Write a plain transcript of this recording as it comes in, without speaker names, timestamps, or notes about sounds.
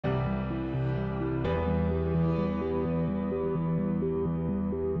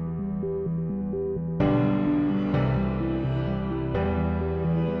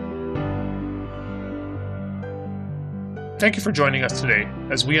Thank you for joining us today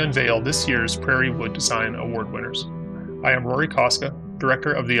as we unveil this year's Prairie Wood Design Award winners. I am Rory Koska,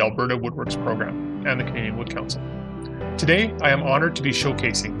 Director of the Alberta Wood WORKS program and the Canadian Wood Council. Today, I am honored to be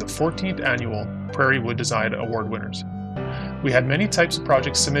showcasing the 14th annual Prairie Wood Design Award winners. We had many types of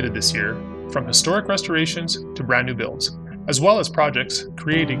projects submitted this year, from historic restorations to brand new builds, as well as projects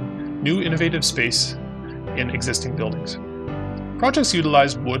creating new innovative space in existing buildings. Projects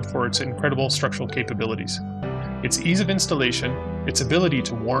utilized wood for its incredible structural capabilities, its ease of installation, its ability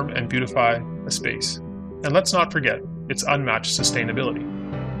to warm and beautify a space, and let's not forget its unmatched sustainability.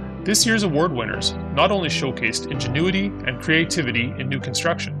 This year's award winners not only showcased ingenuity and creativity in new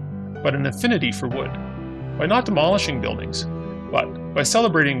construction, but an affinity for wood, by not demolishing buildings, but by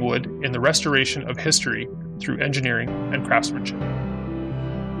celebrating wood in the restoration of history through engineering and craftsmanship.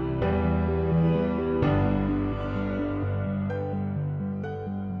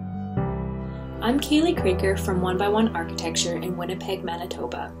 I'm Kaylee Kraker from 1x1 Architecture in Winnipeg,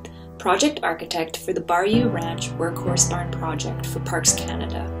 Manitoba, project architect for the Bayou Ranch Workhorse Barn project for Parks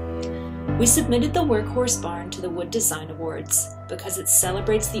Canada. We submitted the Workhorse Barn to the Wood Design Awards because it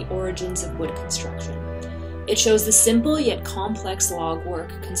celebrates the origins of wood construction. It shows the simple yet complex log work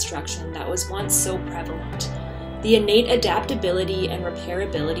construction that was once so prevalent, the innate adaptability and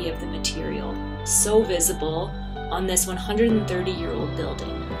repairability of the material, so visible on this 130-year-old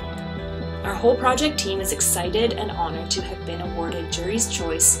building. Our whole project team is excited and honored to have been awarded Jury's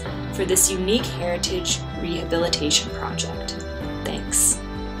Choice for this unique heritage rehabilitation project. Thanks.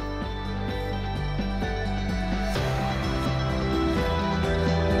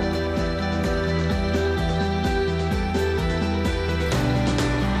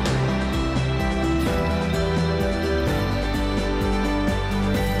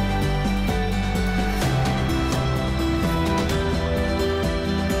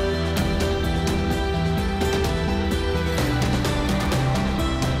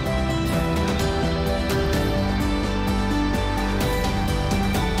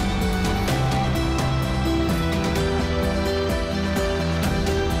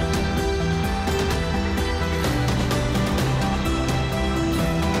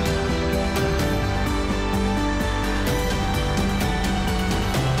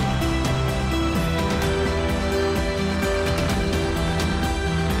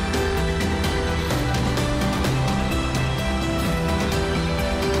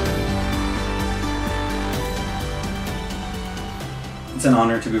 It's an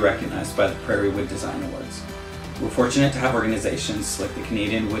honor to be recognized by the Prairie Wood Design Awards. We're fortunate to have organizations like the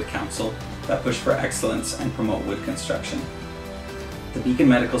Canadian Wood Council that push for excellence and promote wood construction. The Beacon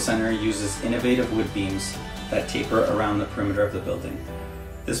Medical Center uses innovative wood beams that taper around the perimeter of the building.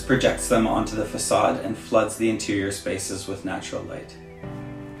 This projects them onto the facade and floods the interior spaces with natural light.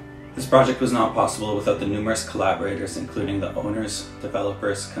 This project was not possible without the numerous collaborators, including the owners,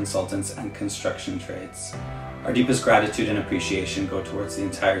 developers, consultants, and construction trades. Our deepest gratitude and appreciation go towards the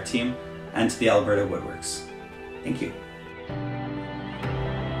entire team and to the Alberta Wood WORKS. Thank you.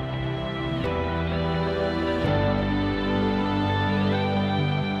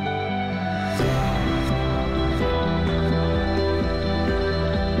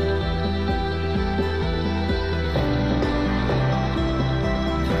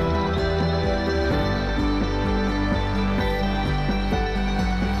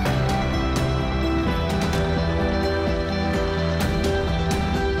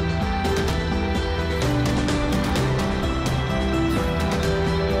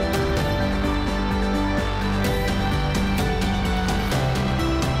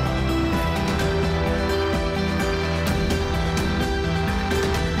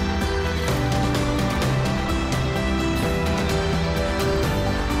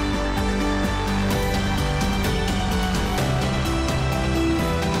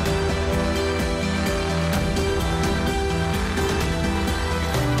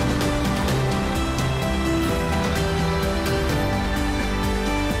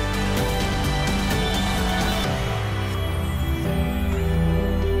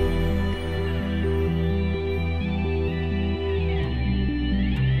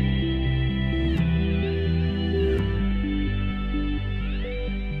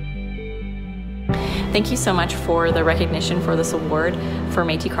 Thank you so much for the recognition for this award for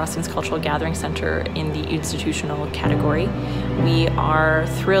Métis Crossings Cultural Gathering Centre in the institutional category. We are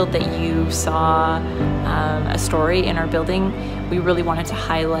thrilled that you saw a story in our building. We really wanted to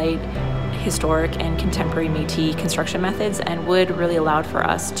highlight historic and contemporary Métis construction methods, and wood really allowed for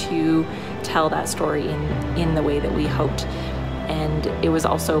us to tell that story in the way that we hoped. And it was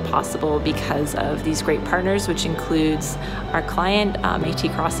also possible because of these great partners, which includes our client,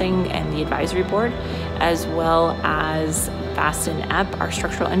 Métis Crossing, and the advisory board, as well as Fast and Epp, our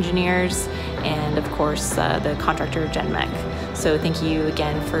structural engineers, and of course the contractor GenMech. So thank you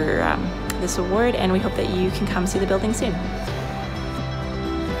again for this award, and we hope that you can come see the building soon.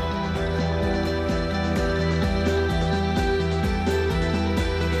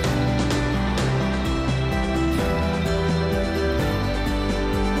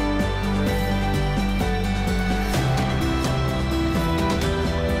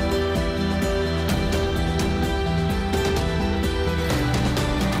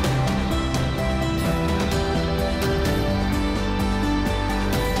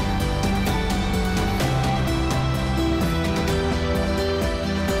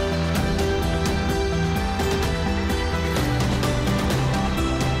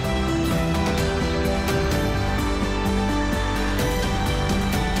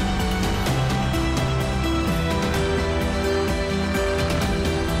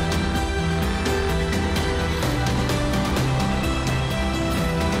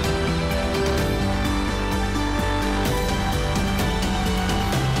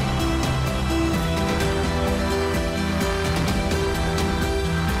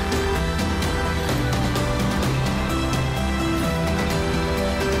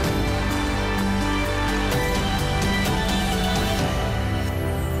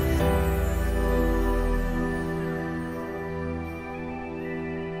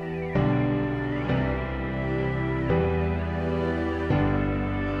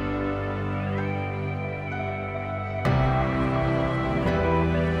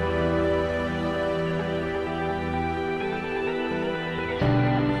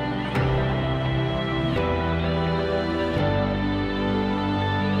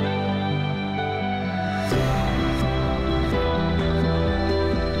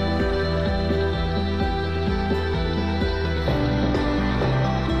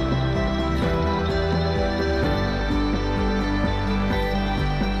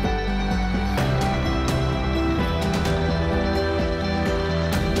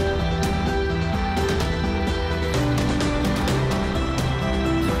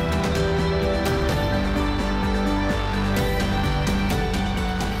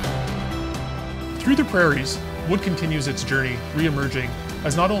 Through the prairies, wood continues its journey, re-emerging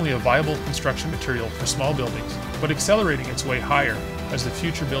as not only a viable construction material for small buildings, but accelerating its way higher as the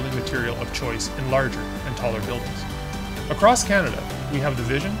future building material of choice in larger and taller buildings. Across Canada, we have the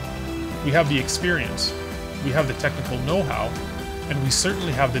vision, we have the experience, we have the technical know-how, and we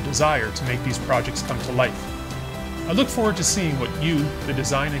certainly have the desire to make these projects come to life. I look forward to seeing what you, the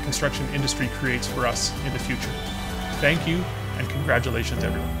design and construction industry, creates for us in the future. Thank you, and congratulations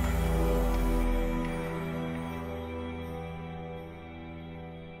everyone.